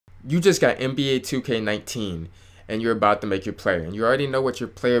You just got NBA 2K19 and you're about to make your player. And you already know what your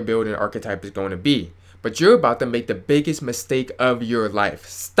player build and archetype is going to be. But you're about to make the biggest mistake of your life.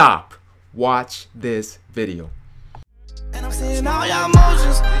 Stop. Watch this video. And I'm seeing all your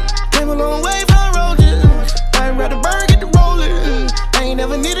emotions. Came a long way from roaches. I ain't ready to burn, get the rolling. I ain't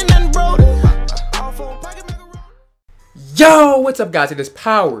never needed nothing broken. Yo, what's up guys? It is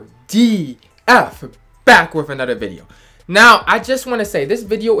PowerGotGame back with another video. Now, I just want to say this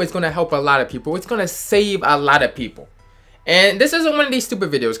video is going to help a lot of people. It's going to save a lot of people. And this isn't one of these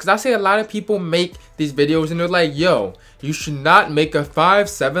stupid videos because I see a lot of people make these videos and they're like, yo, you should not make a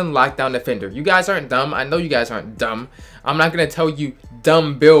 5'7" lockdown defender. You guys aren't dumb. I know you guys aren't dumb. I'm not going to tell you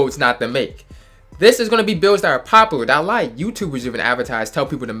dumb builds not to make. This is going to be builds that are popular, that a lot of YouTubers even advertise, tell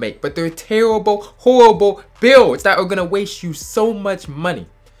people to make. But they're terrible, horrible builds that are going to waste you so much money.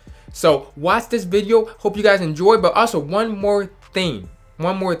 So watch this video. Hope you guys enjoy. But also one more thing,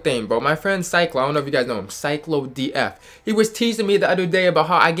 bro. My friend Cyclo, I don't know if you guys know him, Cyclo DF. He was teasing me the other day about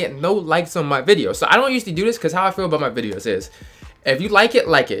how I get no likes on my videos. So I don't usually do this because how I feel about my videos is, if you like it,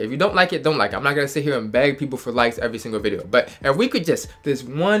 like it. If you don't like it, don't like it. I'm not going to sit here and beg people for likes every single video. But if we could just, this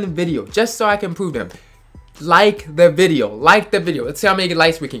one video, just so I can prove them, like the video. Let's see how many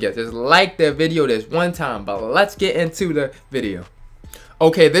likes we can get. Just like the video this one time. But let's get into the video.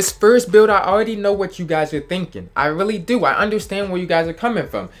 Okay, this first build, I already know what you guys are thinking. I really do. I understand where you guys are coming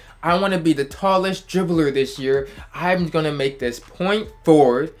from. I want to be the tallest dribbler this year. I'm going to make this point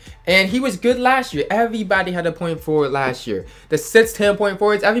forward. And he was good last year. Everybody had a point forward last year. The 6'10" point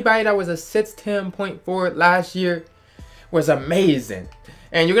forwards, everybody that was a 6'10" point forward last year was amazing.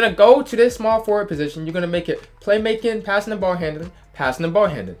 And you're going to go to this small forward position. You're going to make it playmaking, passing the ball handling, passing the ball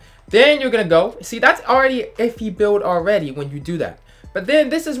handling. Then you're going to go. See, that's already iffy build already when you do that. But then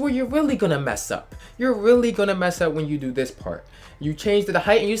this is where you're really going to mess up. You're really going to mess up when you do this part. You change to the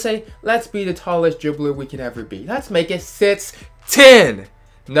height and you say, let's be the tallest dribbler we can ever be. Let's make it 6'10".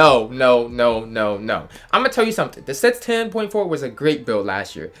 No. I'm going to tell you something. The 6'10.4 was a great build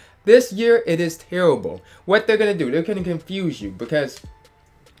last year. This year, it is terrible. What they're going to do, they're going to confuse you because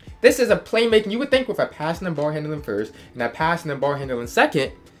this is a playmaking. You would think with a passing and ball handling first and a passing and ball handling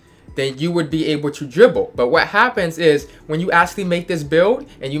second, then you would be able to dribble. But what happens is when you actually make this build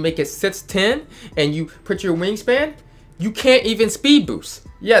and you make it 6'10" and you put your wingspan, you can't even speed boost.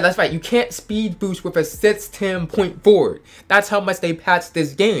 Yeah, that's right. You can't speed boost with a 6'10" point forward. That's how much they patched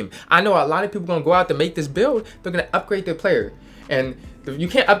this game. I know a lot of people going to go out to make this build. They're going to upgrade their player. And you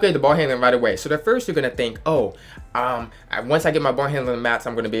can't upgrade the ball handling right away. So at first you're going to think, oh, once I get my ball handling matched,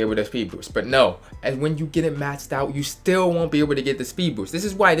 I'm going to be able to speed boost. But no, and when you get it matched out, you still won't be able to get the speed boost. This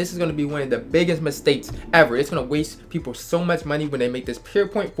is why this is going to be one of the biggest mistakes ever. It's going to waste people so much money when they make this pure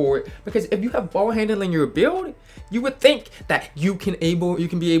point forward. Because if you have ball handling in your build, you would think that you can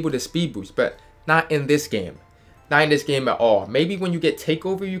be able to speed boost, but not in this game. Not in this game at all. Maybe when you get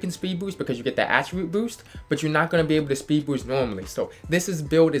takeover, you can speed boost because you get the attribute boost, but you're not going to be able to speed boost normally. So this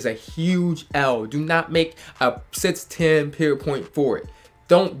build is a huge L. Do not make a 6'10" pure point forward.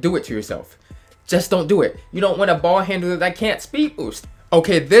 Don't do it to yourself. Just don't do it. You don't want a ball handler that can't speed boost.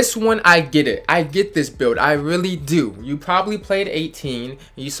 Okay, this one, I get it. I get this build. I really do. You probably played 18. And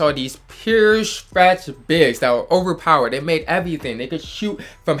you saw these pure stretch bigs that were overpowered. They made everything. They could shoot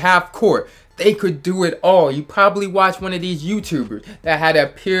from half court. They could do it all. You probably watched one of these YouTubers that had a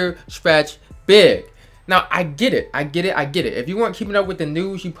pure stretch big. Now, I get it. If you weren't keeping up with the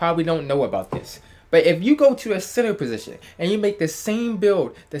news, you probably don't know about this. But if you go to a center position and you make the same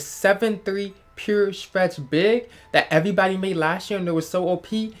build, the 7'3" pure stretch big that everybody made last year and it was so OP,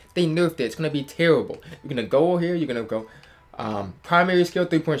 they nerfed it. It's going to be terrible. You're going to go here. You're going to go primary skill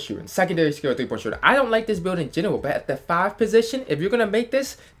 3-point shooting, secondary skill 3-point shooting. I don't like this build in general, but at the 5 position, if you're going to make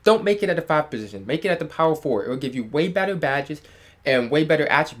this, don't make it at the 5 position. Make it at the power 4. It will give you way better badges and way better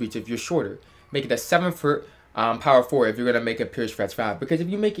attributes if you're shorter. Make it a 7-foot power 4 if you're going to make a pure stretch 5. Because if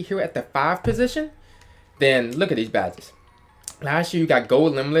you make it here at the 5 position, then look at these badges. Last year, you got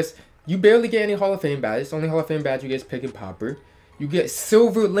gold limitless. You barely get any Hall of Fame badges. The only Hall of Fame badge you get is pick and popper. You get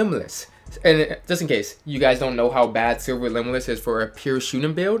silver limitless. And just in case you guys don't know how bad silver limitless is for a pure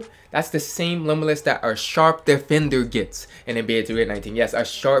shooting build, that's the same limitless that a sharp defender gets in NBA 2K19. Yes, a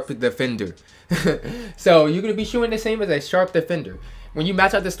sharp defender. So you're going to be shooting the same as a sharp defender. When you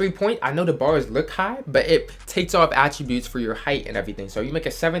match out this 3-point, I know the bars look high, but it takes off attributes for your height and everything. So you make a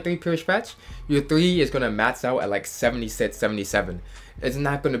 7'3" pure stretch, your 3 is going to max out at like 76, 77. It's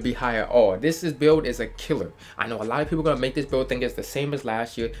not going to be high at all. This build is a killer. I know a lot of people are going to make this build think it's the same as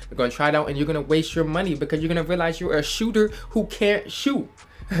last year. They're going to try it out and you're going to waste your money because you're going to realize you're a shooter who can't shoot.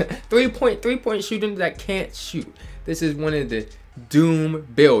 3-point shooting that can't shoot. This is one of the doom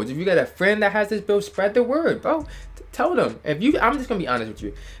builds. If you got a friend that has this build, spread the word, bro. Tell them. If you, I'm just gonna be honest with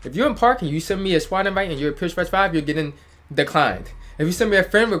you. If you're in park and you send me a squad invite and you're a pure stretch 5, you're getting declined. If you send me a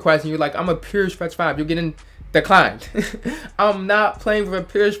friend request and you're like, I'm a pure stretch 5, you're getting declined. I'm not playing for a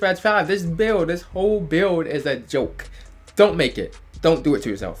pure stretch 5. This build, this whole build is a joke. Don't make it. Don't do it to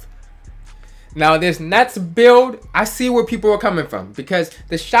yourself. Now this next build, I see where people are coming from, because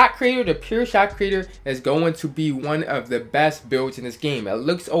the shot creator, the pure shot creator, is going to be one of the best builds in this game. It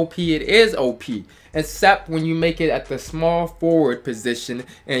looks OP, it is OP, except when you make it at the small forward position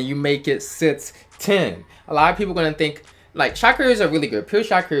and you make it 6'10". A lot of people are going to think, like, shot creators are really good. Pure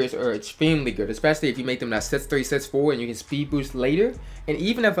shot creators are extremely good, especially if you make them that 6'3", 6'4", and you can speed boost later. And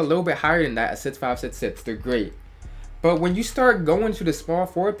even if a little bit higher than that, a 6'5", 6'6", they're great. But when you start going to the small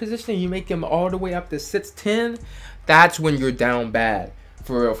forward position and you make them all the way up to 6'10", that's when you're down bad.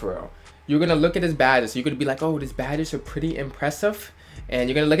 For real, for real. You're going to look at his badges. You're going to be like, oh, these badges are pretty impressive. And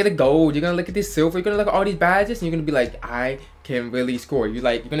you're going to look at the gold. You're going to look at the silver. You're going to look at all these badges. And you're going to be like, I can really score. You're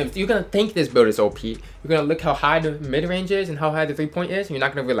going to think this build is OP. You're going to look how high the mid-range is and how high the 3-point is. And you're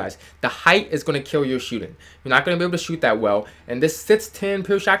not going to realize the height is going to kill your shooting. You're not going to be able to shoot that well. And this 6'10"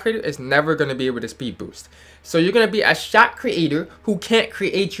 pure shot creator is never going to be able to speed boost. So you're going to be a shot creator who can't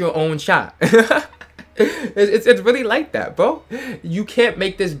create your own shot. It's really like that, bro. You can't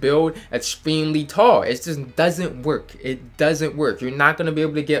make this build extremely tall. It just doesn't work. It doesn't work. You're not going to be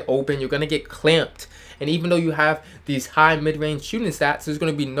able to get open. You're going to get clamped. And even though you have these high mid-range shooting stats, there's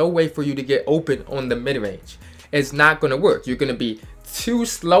going to be no way for you to get open on the mid-range. It's not going to work. You're going to be too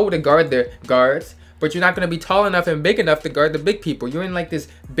slow to guard the guards, but you're not going to be tall enough and big enough to guard the big people. You're in like this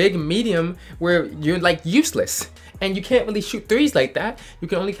big medium where you're like useless. And you can't really shoot threes like that. You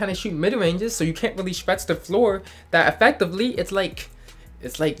can only kind of shoot mid-ranges, so you can't really stretch the floor that effectively. It's like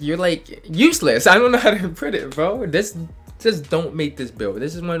you're like useless. I don't know how to put it, bro. Just don't make this build.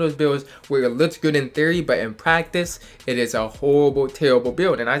 This is one of those builds where it looks good in theory, but in practice, it is a horrible, terrible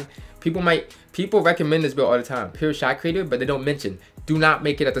build. And people recommend this build all the time. Pure shot creator, but they don't mention, do not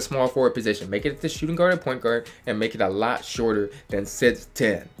make it at the small forward position. Make it at the shooting guard or point guard, and make it a lot shorter than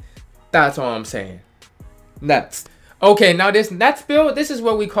 6'10". That's all I'm saying. Next. Okay, now this next build, this is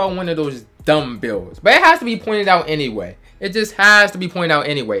what we call one of those dumb builds. But it has to be pointed out anyway. It just has to be pointed out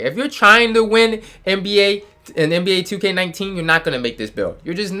anyway. If you're trying to win NBA and NBA 2K19, you're not going to make this build.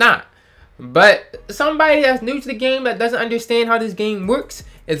 You're just not. But somebody that's new to the game that doesn't understand how this game works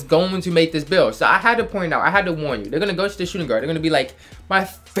is going to make this build. So I had to point out, I had to warn you. They're going to go to the shooting guard. They're going to be like, my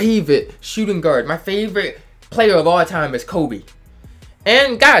favorite shooting guard, my favorite player of all time is Kobe.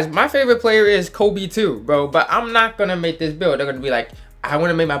 And guys, my favorite player is Kobe too, bro. But I'm not going to make this build. They're going to be like, I want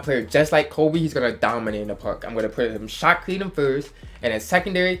to make my player just like Kobe. He's going to dominate in the park. I'm going to put him shot creating first. And then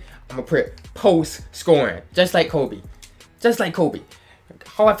secondary, I'm going to put post scoring. Just like Kobe. Just like Kobe.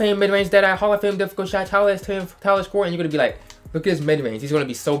 Hall of Fame mid-range dead-eye, Hall of Fame difficult shot, Tyler score. And you're going to be like, look at his mid-range. He's going to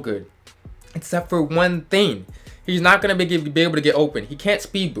be so good. Except for one thing. He's not going to be able to get open. He can't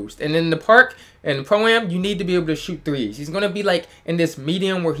speed boost. And in the park and Pro-Am, you need to be able to shoot threes. He's going to be like in this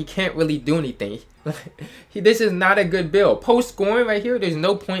medium where he can't really do anything. This is not a good build. Post scoring right here, there's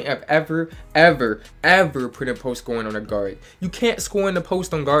no point of ever putting post scoring on a guard. You can't score in the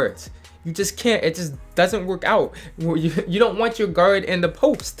post on guards. You just can't. It just doesn't work out. You don't want your guard in the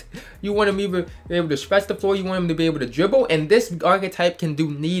post. You want him to be able to stretch the floor. You want him to be able to dribble. And this archetype can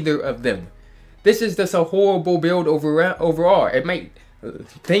do neither of them. This is just a horrible build overall. It might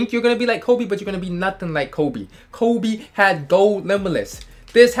think you're going to be like Kobe, but you're going to be nothing like Kobe. Kobe had gold limitless.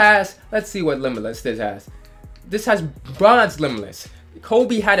 This has, let's see what limitless this has. This has bronze limitless.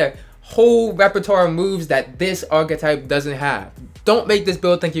 Kobe had a whole repertoire of moves that this archetype doesn't have. Don't make this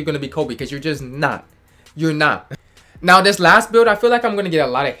build think you're going to be Kobe, because you're just not. You're not. Now this last build, I feel like I'm going to get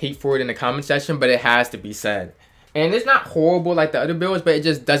a lot of hate for it in the comment section, but it has to be said. And it's not horrible like the other builds, but it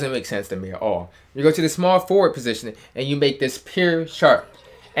just doesn't make sense to me at all. You go to the small forward position and you make this pure sharp.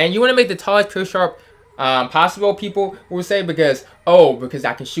 And you want to make the tallest pure sharp possible, people will say, because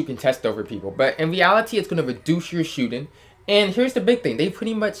I can shoot contest over people. But in reality, it's going to reduce your shooting. And here's the big thing. They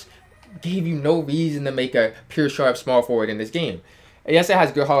pretty much gave you no reason to make a pure sharp small forward in this game. Yes, it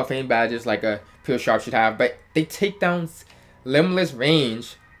has good Hall of Fame badges like a pure sharp should have, but they take down limitless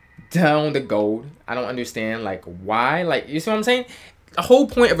range down the gold. I don't understand, like, why. Like, you see what I'm saying? The whole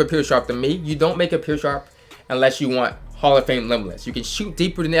point of a pure sharp to me, you don't make a pure sharp unless you want Hall of Fame limitless. You can shoot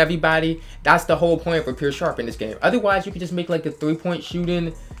deeper than everybody. That's the whole point of a pure sharp in this game. Otherwise, you could just make like a 3-point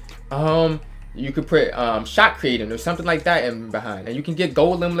shooting. You could put shot creating or something like that in behind, and you can get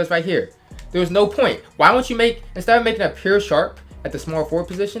gold limitless right here. There's no point. Why don't you make, instead of making a pure sharp at the small forward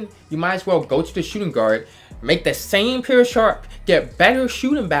position, you might as well go to the shooting guard, make the same pure sharp, get better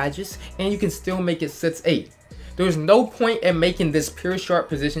shooting badges, and you can still make it 6'8". There's no point in making this pure sharp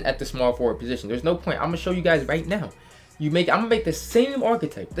position at the small forward position. There's no point. I'm gonna show you guys right now. I'm gonna make the same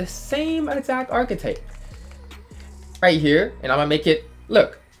archetype, the same exact archetype right here, and I'm gonna make it,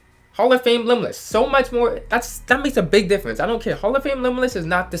 look, Hall of Fame limitless. So much more. That makes a big difference. I don't care. Hall of Fame limitless is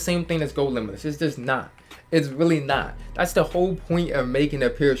not the same thing as gold limitless. It's just not. It's really not. That's the whole point of making a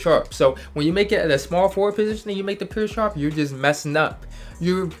pure sharp. So when you make it at a small forward position and you make the pure sharp, you're just messing up.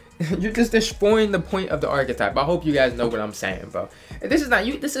 You're just destroying the point of the archetype. I hope you guys know what I'm saying, bro. This is not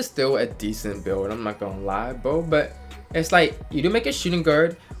you. This is still a decent build. I'm not gonna lie, bro. But it's like you do make a shooting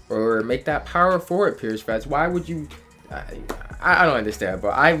guard or make that power forward pure shreds. Why would you? I don't understand, bro.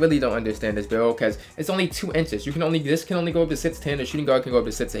 I really don't understand this build because it's only 2 inches. This can only go up to 6'10". The shooting guard can go up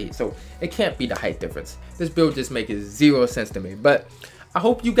to 6'8". So it can't be the height difference. This build just makes 0 sense to me. But I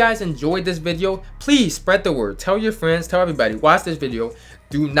hope you guys enjoyed this video. Please spread the word. Tell your friends. Tell everybody. Watch this video.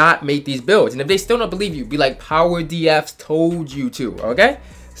 Do not make these builds. And if they still don't believe you, be like, PowerDFs told you to. Okay?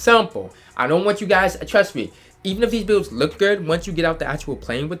 Simple. I don't want you guys. Trust me. Even if these builds look good, once you get out the actual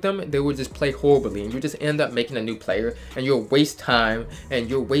playing with them, they will just play horribly, and you just end up making a new player, and you'll waste time and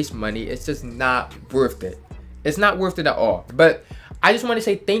you'll waste money. It's just not worth it. It's not worth it at all. But I just want to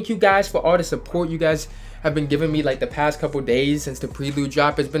say thank you guys for all the support you guys have been giving me like the past couple days since the prelude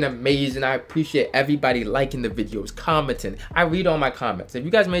drop. It's been amazing. I appreciate everybody liking the videos, commenting. I read all my comments. If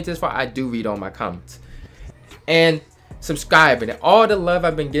you guys made it this far, I do read all my comments. And subscribing and all the love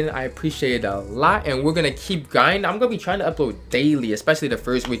I've been getting, I appreciate it a lot, and we're gonna keep grinding. I'm gonna be trying to upload daily, especially the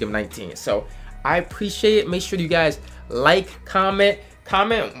first week of 19. So I appreciate it. Make sure you guys like, comment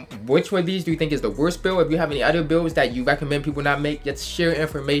which one of these do you think is the worst build. If you have any other builds that you recommend people not make, just share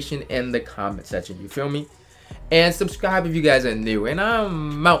information in the comment section. You feel me? And subscribe if you guys are new, and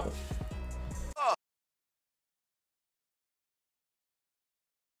I'm out.